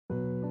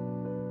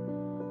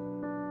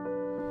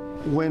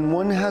When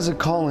one has a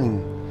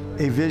calling,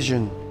 a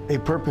vision, a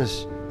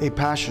purpose, a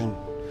passion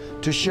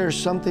to share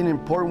something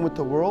important with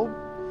the world,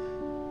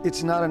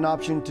 it's not an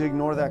option to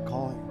ignore that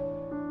calling.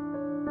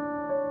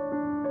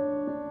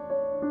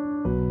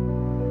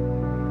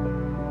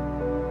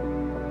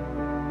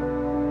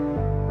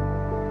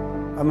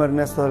 I'm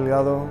Ernesto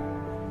Delgado.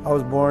 I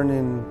was born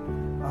in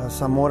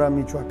Zamora,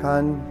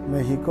 Michoacan,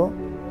 Mexico.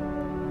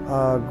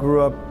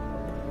 Grew up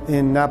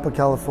in Napa,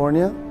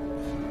 California,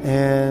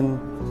 and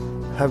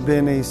have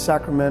been a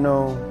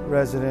Sacramento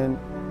resident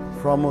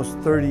for almost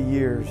 30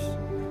 years,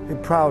 a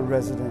proud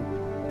resident.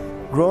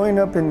 Growing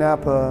up in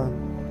Napa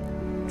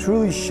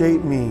truly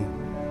shaped me,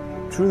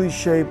 truly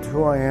shaped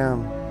who I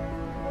am.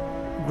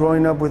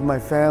 Growing up with my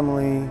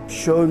family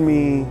showed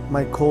me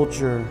my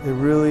culture. It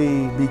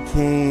really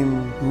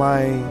became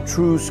my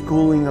true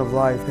schooling of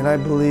life. And I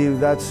believe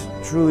that's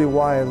truly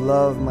why I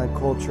love my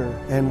culture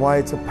and why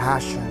it's a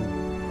passion.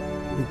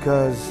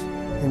 Because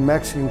in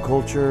Mexican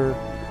culture,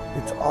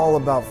 it's all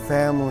about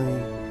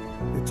family.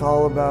 It's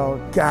all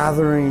about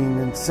gathering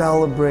and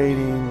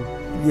celebrating.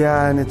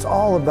 Yeah, and it's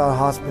all about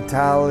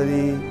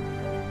hospitality.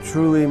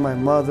 Truly, my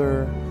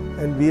mother,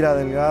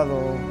 Ernesto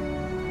Delgado,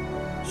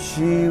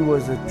 she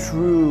was a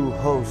true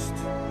host.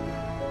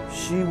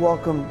 She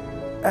welcomed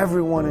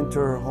everyone into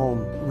her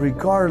home.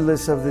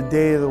 Regardless of the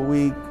day of the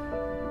week,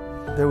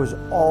 there was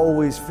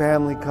always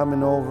family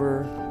coming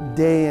over,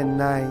 day and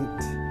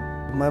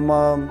night. My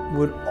mom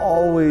would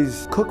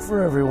always cook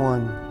for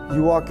everyone.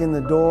 You walk in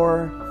the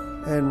door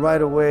and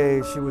right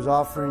away she was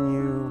offering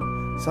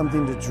you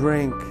something to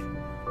drink.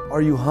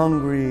 Are you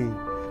hungry?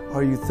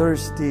 Are you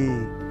thirsty?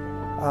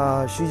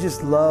 She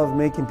just loved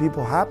making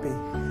people happy.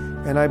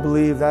 And I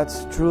believe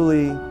that's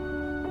truly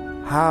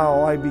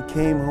how I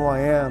became who I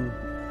am,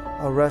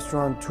 a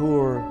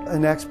restaurateur,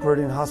 an expert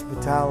in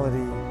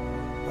hospitality,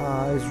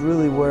 is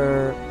really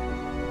where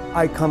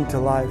I come to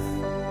life.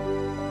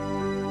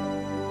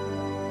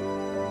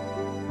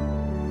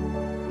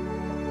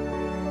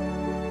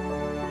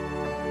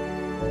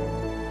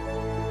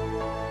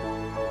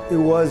 It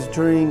was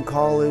during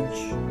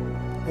college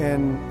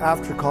and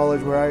after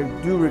college where I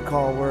do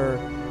recall where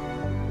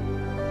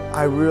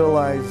I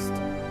realized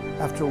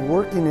after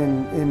working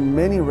in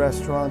many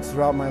restaurants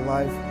throughout my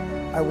life,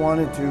 I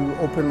wanted to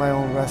open my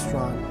own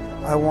restaurant.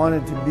 I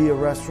wanted to be a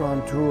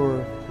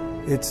restaurateur.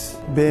 It's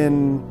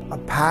been a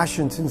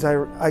passion since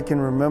I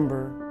can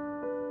remember.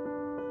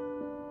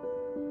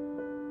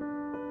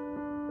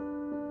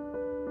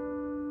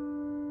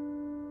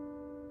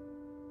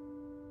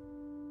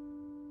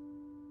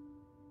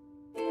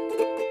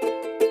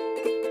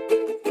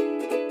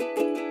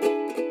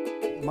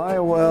 My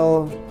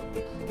well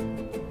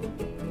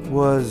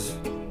was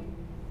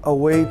a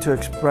way to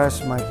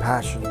express my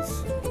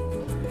passions.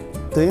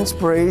 The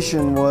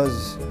inspiration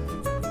was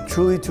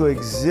truly to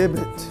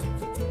exhibit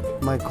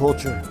my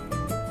culture,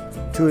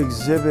 to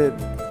exhibit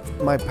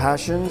my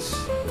passions,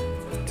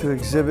 to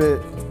exhibit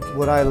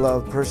what I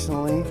love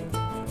personally,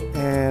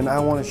 and I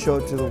want to show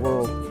it to the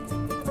world.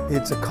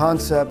 It's a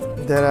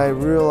concept that I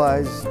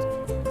realized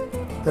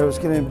there was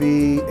going to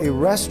be a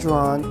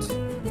restaurant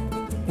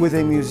with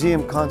a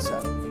museum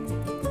concept,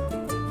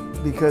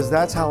 because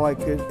that's how I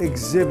could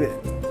exhibit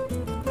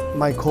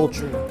my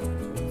culture,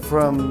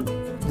 from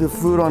the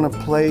food on a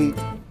plate,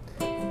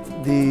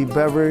 the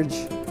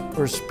beverage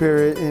or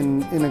spirit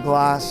in a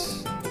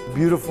glass,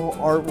 beautiful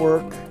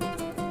artwork,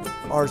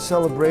 our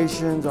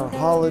celebrations, our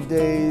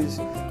holidays,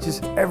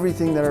 just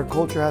everything that our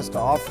culture has to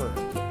offer.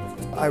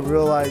 I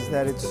realized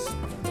that it's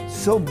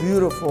so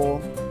beautiful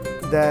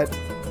that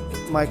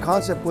my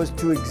concept was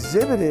to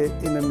exhibit it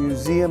in a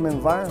museum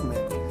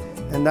environment.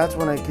 And that's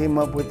when I came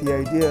up with the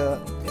idea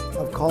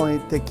of calling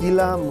it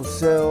Tequila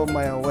Museo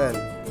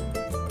Mayahuel,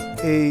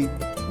 a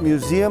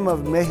museum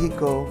of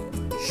Mexico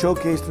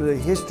showcased through the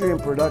history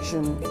and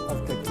production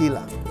of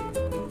tequila.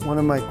 One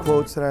of my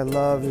quotes that I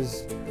love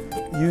is,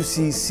 "You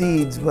see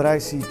seeds, but I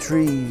see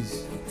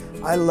trees."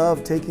 I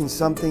love taking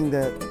something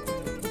that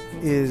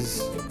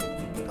is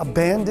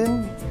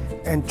abandoned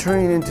and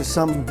turning it into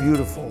something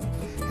beautiful.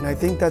 And I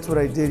think that's what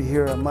I did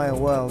here at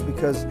Mayahuel,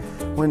 because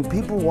when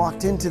people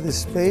walked into this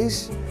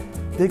space,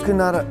 they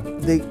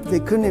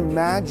couldn't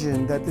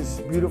imagine that this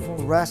beautiful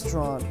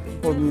restaurant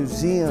or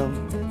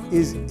museum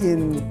is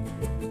in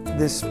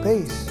this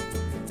space.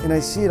 And I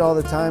see it all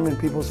the time in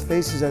people's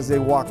faces as they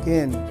walk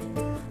in.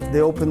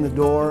 They open the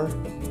door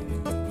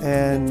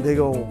and they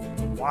go,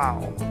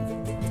 wow.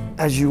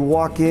 As you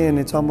walk in,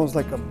 it's almost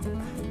like a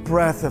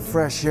breath of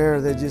fresh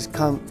air that just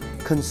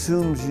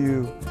consumes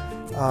you.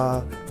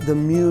 The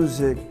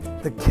music,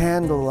 the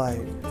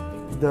candlelight,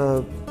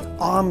 the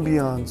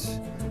ambiance,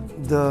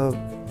 the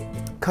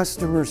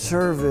customer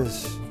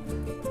service,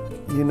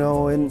 you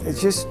know, and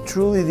it's just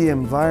truly the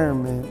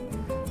environment.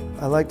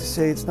 I like to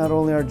say it's not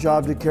only our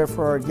job to care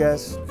for our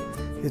guests,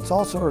 it's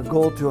also our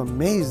goal to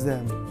amaze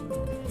them.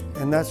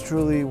 And that's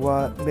truly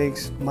what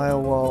makes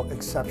Mayahuel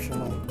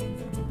exceptional.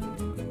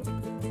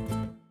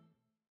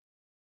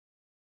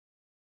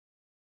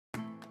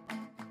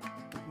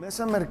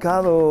 Mesa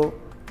Mercado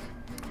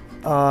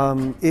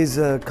is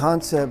a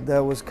concept that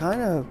was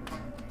kind of,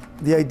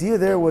 the idea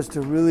there was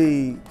to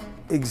really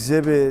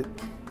exhibit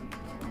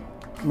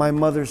my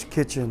mother's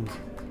kitchen.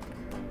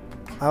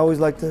 I always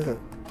like to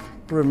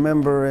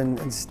remember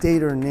and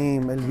state her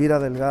name, Elvira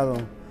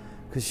Delgado,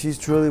 because she's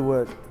truly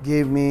what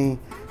gave me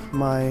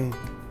my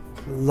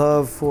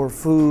love for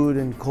food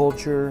and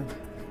culture,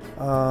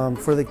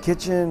 for the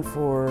kitchen,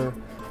 for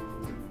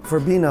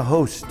being a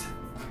host.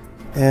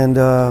 And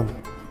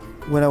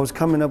when I was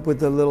coming up with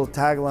the little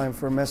tagline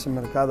for Mesa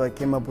Mercado, I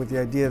came up with the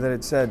idea that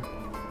it said,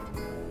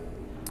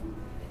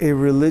 a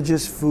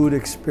religious food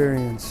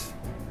experience,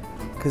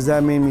 because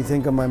that made me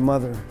think of my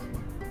mother.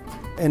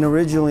 And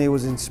originally it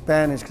was in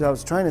Spanish, because I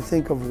was trying to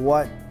think of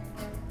what,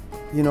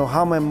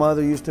 how my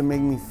mother used to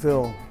make me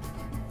feel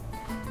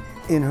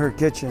in her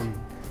kitchen.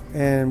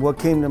 And what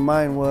came to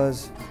mind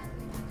was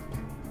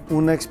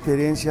una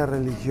experiencia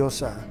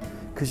religiosa,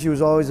 because she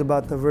was always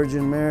about the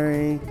Virgin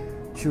Mary.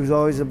 She was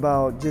always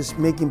about just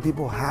making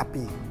people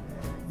happy,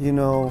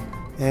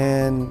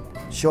 and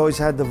she always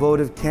had the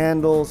votive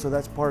candle, so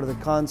that's part of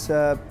the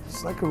concept.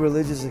 It's like a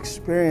religious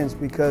experience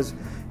because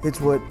it's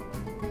what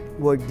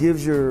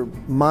gives your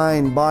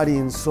mind, body,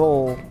 and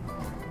soul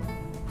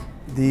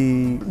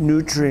the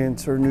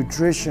nutrients or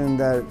nutrition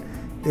that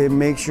it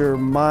makes your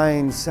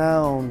mind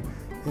sound,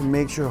 it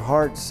makes your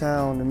heart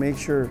sound, it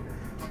makes your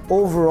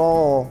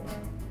overall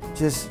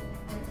just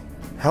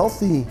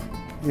healthy,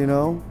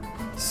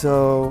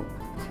 So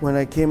when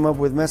I came up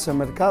with Mesa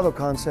Mercado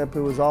concept,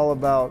 it was all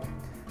about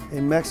a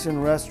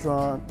Mexican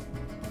restaurant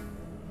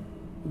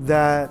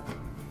that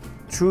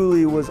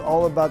truly was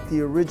all about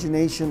the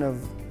origination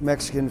of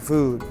Mexican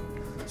food.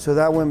 So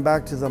that went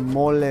back to the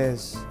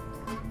moles,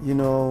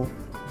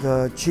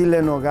 the chile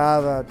en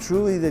nogada,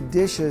 truly the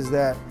dishes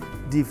that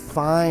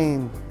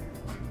define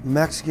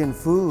Mexican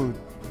food.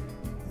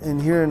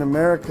 And here in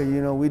America,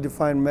 we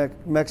define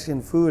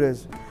Mexican food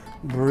as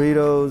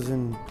burritos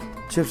and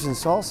chips and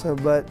salsa,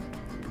 but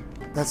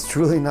that's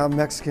truly not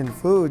Mexican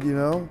food,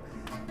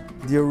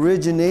 The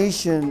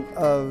origination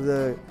of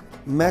the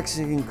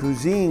Mexican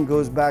cuisine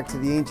goes back to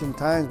the ancient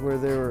times where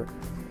they were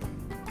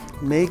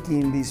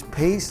making these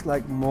pastes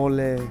like mole,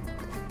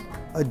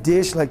 a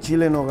dish like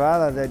chile en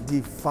nogada that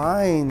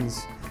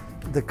defines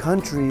the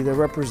country, that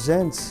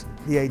represents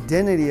the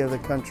identity of the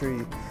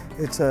country.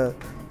 It's a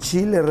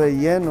chile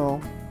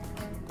relleno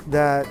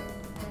that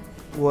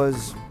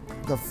was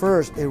the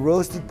first, a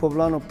roasted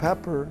poblano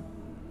pepper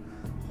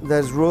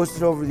that's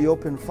roasted over the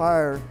open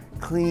fire,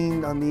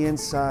 cleaned on the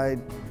inside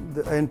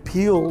and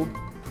peeled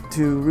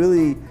to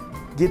really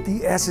get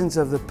the essence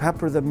of the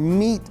pepper, the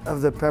meat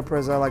of the pepper,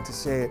 as I like to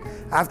say it.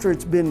 After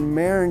it's been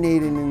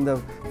marinating in the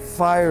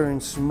fire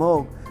and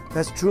smoke,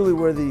 that's truly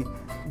where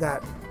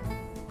that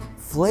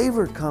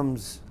flavor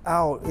comes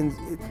out, and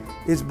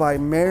it's by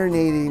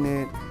marinating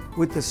it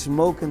with the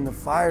smoke and the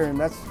fire. And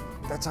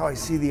that's how I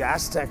see the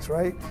Aztecs,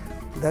 right?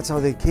 That's how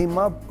they came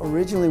up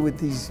originally with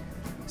these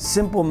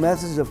simple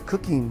methods of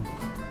cooking.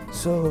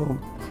 So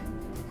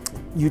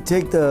you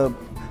take the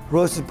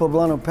roasted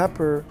poblano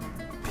pepper,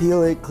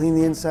 peel it, clean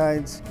the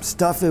insides,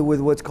 stuff it with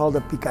what's called a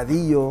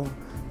picadillo,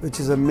 which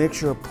is a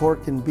mixture of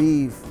pork and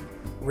beef,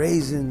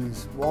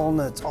 raisins,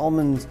 walnuts,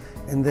 almonds,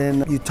 and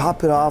then you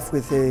top it off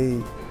with a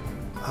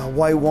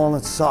white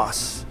walnut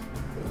sauce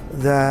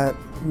that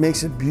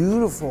makes it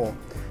beautiful.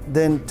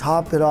 Then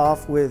top it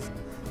off with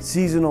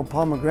seasonal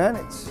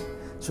pomegranates.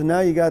 So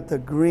now you got the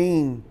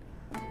green,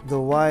 the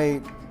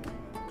white,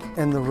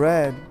 and the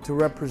red to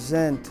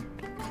represent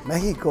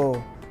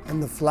Mexico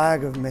and the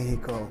flag of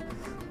Mexico.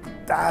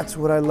 That's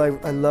what I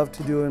love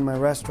to do in my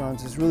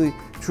restaurants, is really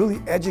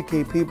truly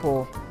educate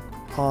people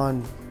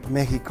on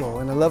Mexico.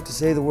 And I love to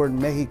say the word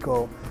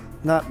Mexico,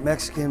 not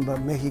Mexican,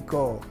 but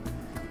Mexico,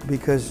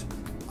 because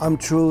I'm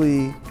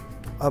truly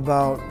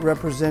about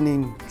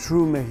representing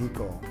true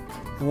Mexico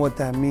and what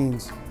that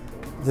means,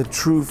 the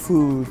true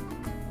food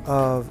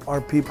of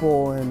our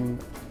people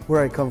and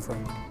where I come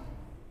from.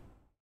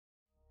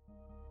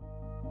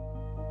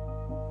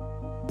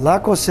 La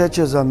Cosecha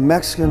is a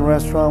Mexican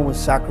restaurant with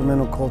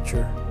Sacramento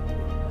culture.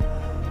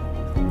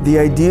 The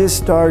idea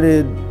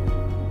started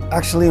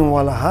actually in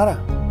Guadalajara,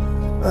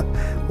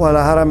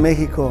 Guadalajara,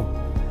 Mexico.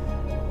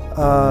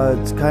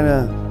 It's kind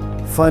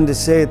of fun to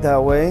say it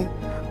that way,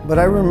 but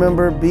I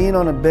remember being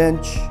on a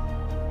bench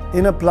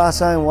in a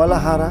plaza in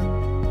Guadalajara,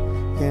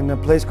 in a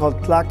place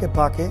called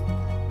Tlaquepaque,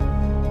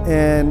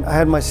 and I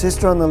had my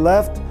sister on the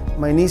left,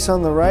 my niece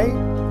on the right,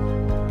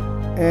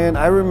 and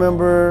I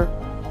remember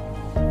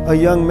a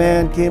young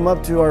man came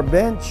up to our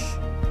bench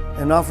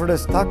and offered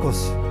us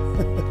tacos.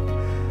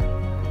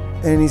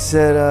 And he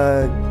said,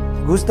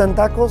 "Gustan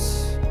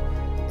tacos?"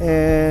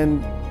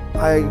 And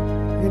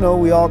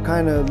we all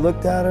kind of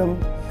looked at him.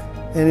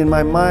 And in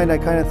my mind, I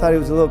kind of thought he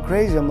was a little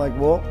crazy. I'm like,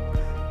 well,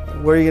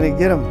 where are you gonna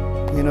get them?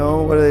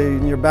 What are they,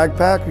 in your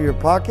backpack or your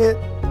pocket?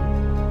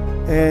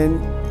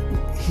 And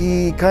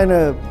he kind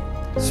of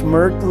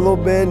smirked a little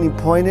bit and he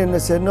pointed and I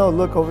said, no,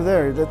 look over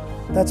there,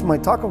 that's my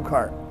taco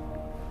cart.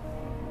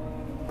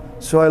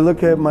 So I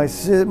look at my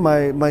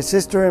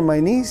sister and my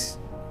niece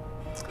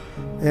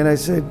and I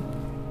said,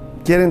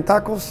 quieren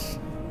tacos?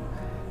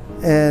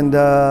 And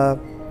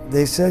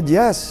they said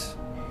yes.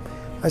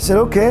 I said,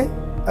 okay.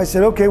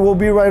 We'll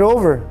be right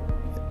over.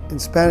 In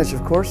Spanish,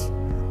 of course.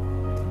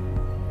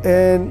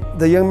 And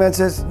the young man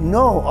says,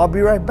 no, I'll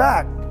be right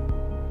back.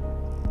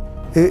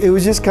 It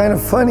was just kind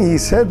of funny he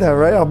said that,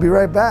 right? I'll be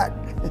right back.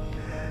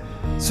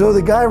 So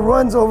the guy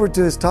runs over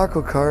to his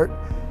taco cart,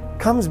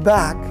 comes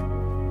back,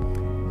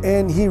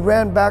 and he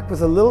ran back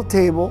with a little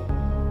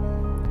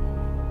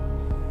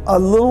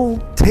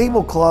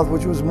tablecloth,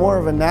 which was more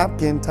of a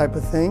napkin type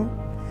of thing,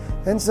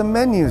 and some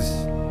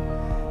menus.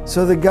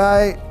 So the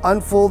guy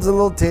unfolds a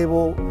little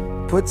table,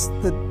 puts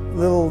the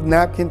little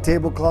napkin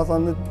tablecloth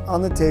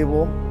on the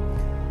table,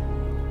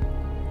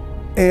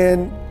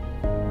 and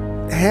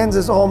hands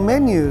us all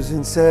menus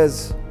and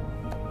says,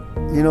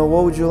 you know,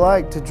 what would you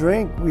like to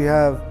drink? We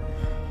have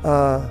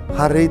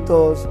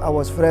jarritos,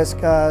 aguas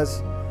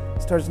frescas,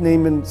 starts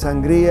naming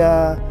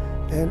sangria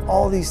and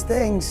all these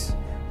things.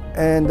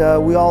 And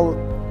we all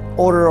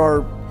order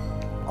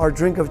our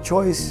drink of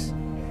choice.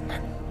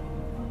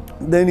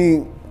 Then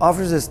he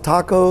offers us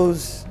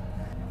tacos,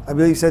 I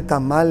believe he said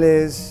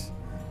tamales,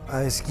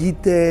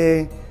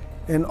 esquite,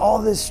 and all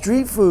this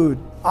street food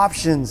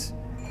options.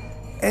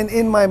 And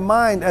in my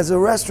mind, as a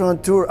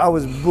restaurateur, I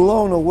was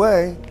blown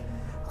away.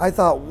 I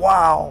thought,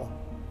 wow,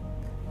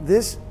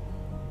 this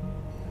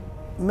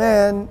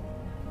man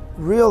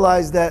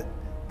realized that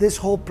this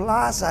whole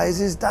plaza is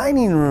his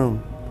dining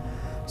room.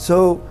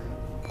 So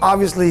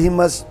obviously he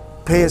must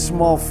pay a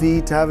small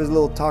fee to have his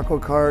little taco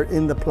cart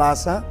in the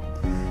plaza.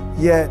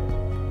 Yet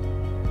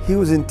he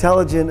was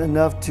intelligent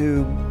enough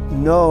to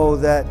know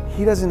that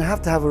he doesn't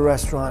have to have a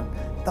restaurant.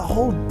 The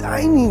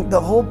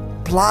whole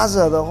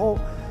plaza,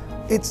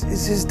 it's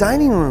his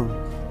dining room.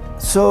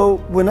 So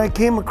when I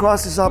came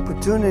across this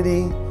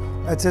opportunity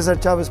at Cesar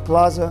Chavez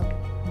Plaza,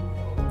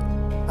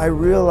 I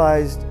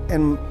realized,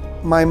 and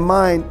my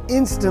mind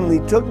instantly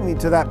took me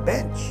to that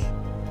bench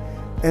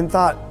and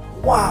thought,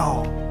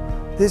 wow,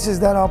 this is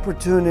that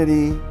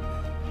opportunity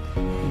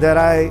that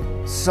I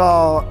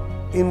saw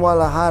in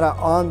Guadalajara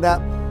on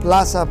that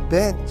plaza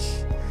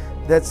bench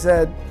that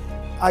said,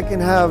 I can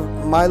have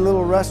my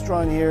little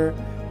restaurant here,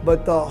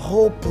 but the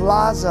whole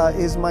plaza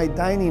is my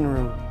dining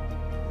room.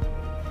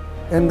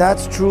 And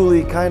that's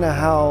truly kind of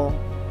how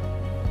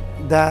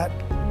that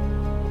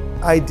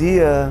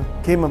idea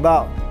came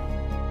about.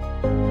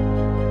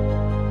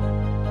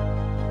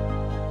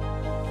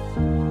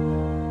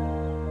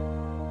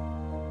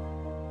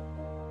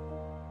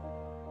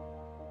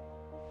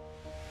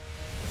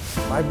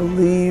 I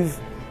believe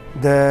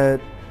that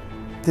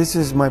this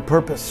is my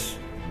purpose.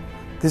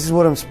 This is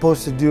what I'm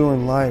supposed to do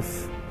in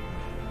life.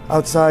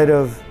 Outside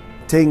of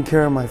taking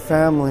care of my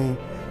family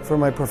for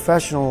my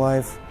professional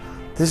life,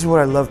 this is what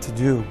I love to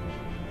do.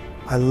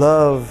 I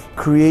love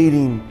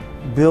creating,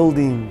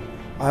 building.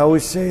 I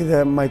always say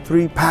that my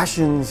three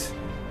passions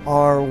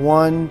are: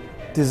 1,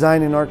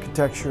 design and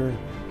architecture;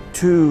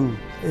 2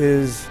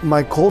 is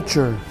my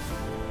culture;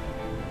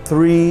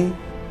 3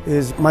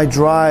 is my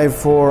drive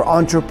for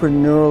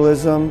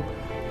entrepreneurialism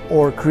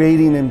or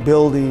creating and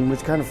building,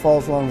 which kind of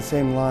falls along the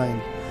same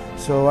line.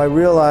 So I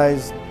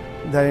realized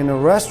that in a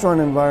restaurant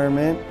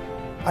environment,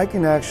 I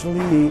can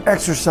actually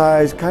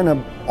exercise kind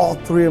of all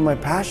 3 of my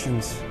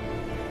passions.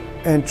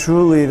 And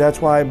truly,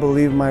 that's why I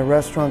believe my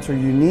restaurants are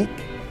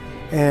unique,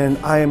 and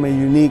I am a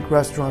unique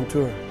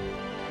restaurateur.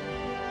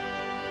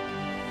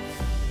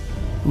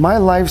 My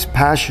life's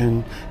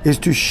passion is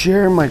to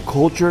share my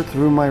culture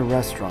through my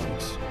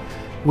restaurants,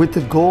 with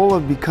the goal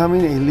of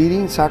becoming a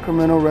leading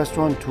Sacramento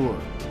restaurateur.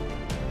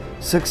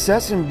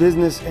 Success in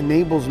business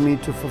enables me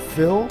to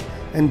fulfill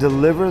and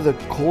deliver the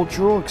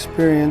cultural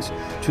experience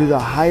to the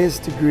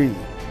highest degree,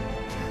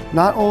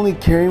 not only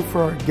caring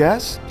for our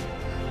guests,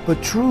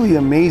 but truly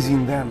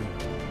amazing them.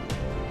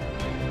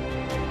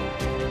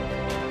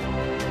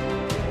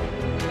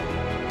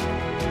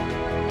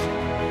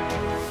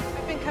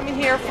 I've been coming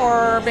here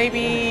for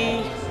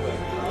maybe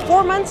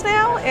 4 months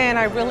now, and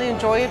I really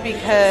enjoy it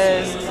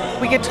because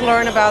we get to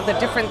learn about the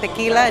different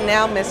tequila and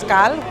now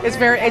mezcal. It's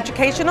very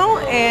educational,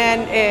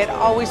 and it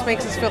always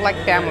makes us feel like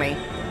family.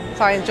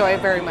 So I enjoy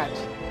it very much.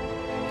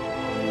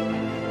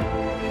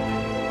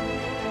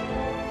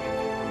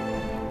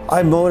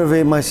 I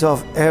motivate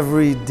myself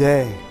every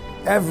day.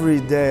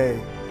 Every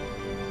day.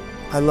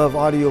 I love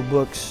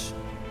audiobooks.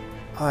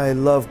 I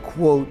love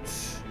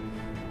quotes.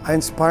 I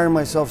inspire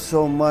myself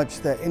so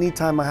much that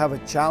anytime I have a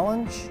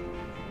challenge,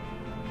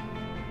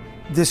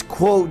 this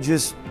quote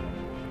just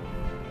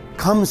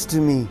comes to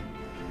me.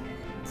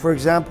 For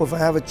example, if I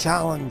have a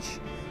challenge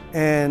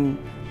and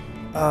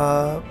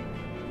a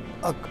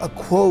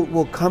quote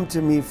will come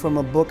to me from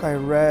a book I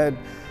read,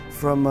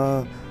 from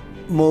a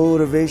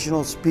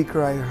motivational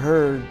speaker I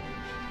heard,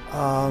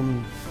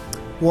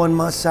 one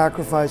must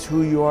sacrifice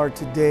who you are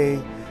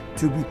today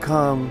to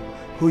become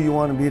who you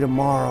want to be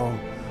tomorrow.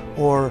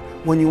 Or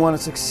when you want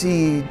to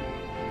succeed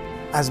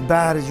as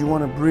bad as you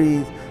want to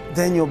breathe,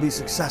 then you'll be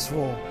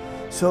successful.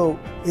 So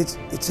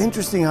it's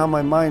interesting how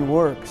my mind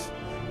works,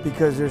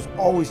 because there's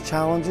always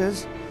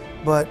challenges,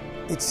 but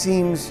it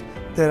seems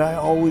that I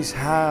always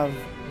have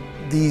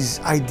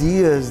these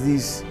ideas,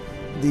 these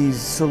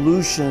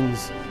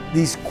solutions,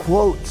 these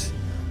quotes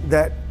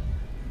that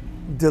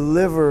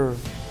deliver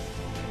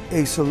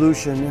a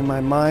solution in my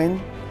mind,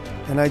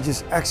 and I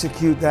just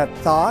execute that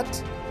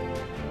thought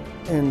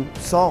and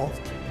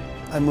solved.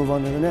 I move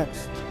on to the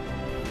next.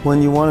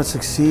 When you want to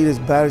succeed as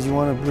bad as you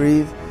want to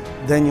breathe,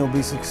 then you'll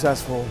be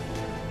successful,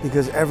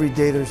 because every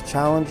day there's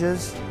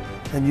challenges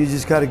and you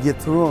just got to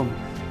get through them.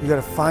 You got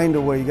to find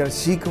a way, you got to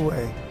seek a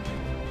way.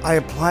 I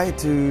apply it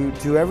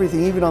to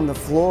everything, even on the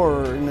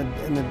floor or in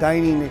the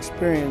dining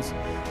experience,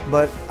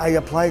 but I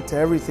apply it to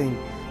everything.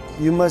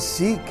 You must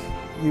seek,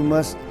 you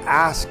must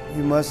ask,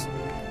 you must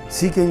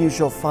seek and you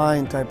shall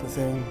find type of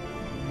thing.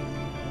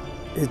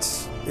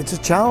 It's a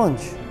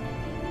challenge.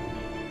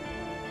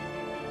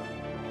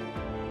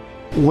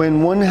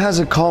 When one has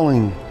a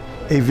calling,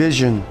 a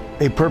vision,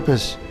 a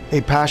purpose,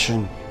 a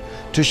passion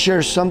to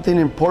share something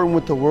important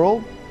with the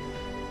world,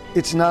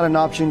 it's not an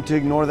option to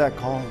ignore that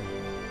calling.